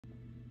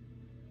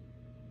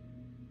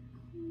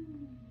Safety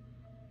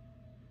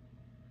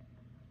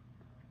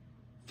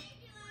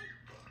line.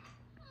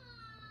 Oh,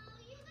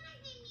 you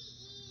guys made me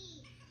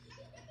eat.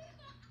 What's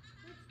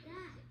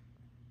that?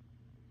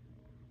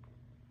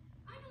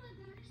 I know what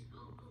that is.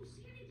 Oh,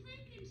 Sandy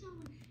Plank named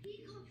someone. He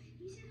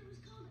said it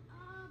was called a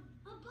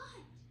butt. Oh,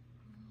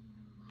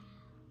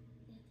 wow.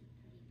 That's a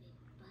pretty big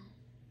butt.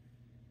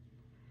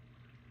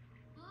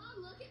 Oh,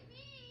 look at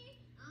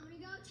me. I'm gonna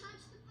go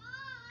touch the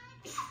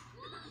butt.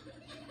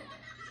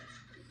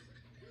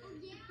 Oh,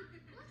 yeah?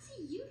 Let's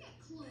see you get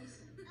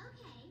closer.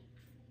 Okay.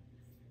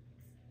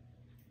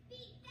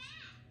 Beat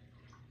that.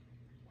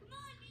 Come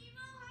on,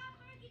 Nemo. How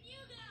far can you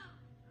go?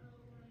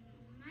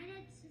 My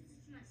dad says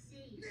it's not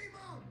safe.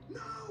 Nemo!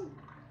 No!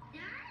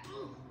 Dad?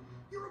 Oh,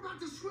 you're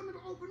about to swim in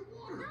open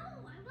water.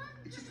 No, I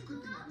wasn't. It's just a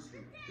good thing I was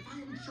there. If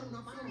I hadn't shown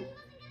up, I don't He know.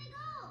 wasn't gonna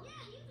go. Yeah,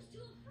 he was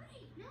too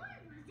afraid. No, I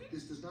wasn't.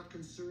 This does not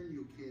concern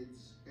you,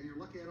 kids. And you're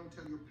lucky I don't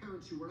tell your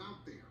parents you were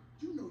out there.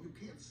 You know you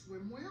can't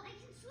swim well. I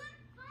can swim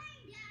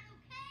fine, Dad,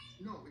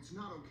 okay? No, it's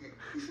not okay.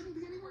 You shouldn't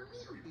be anywhere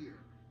near here.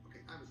 Okay,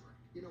 I was right.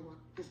 You know what?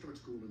 We'll start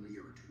school in a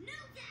year or two. No,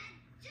 Dad,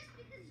 just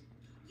because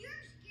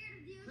you're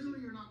scared of the ocean. Clearly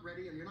you're not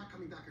ready and you're not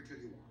coming back here till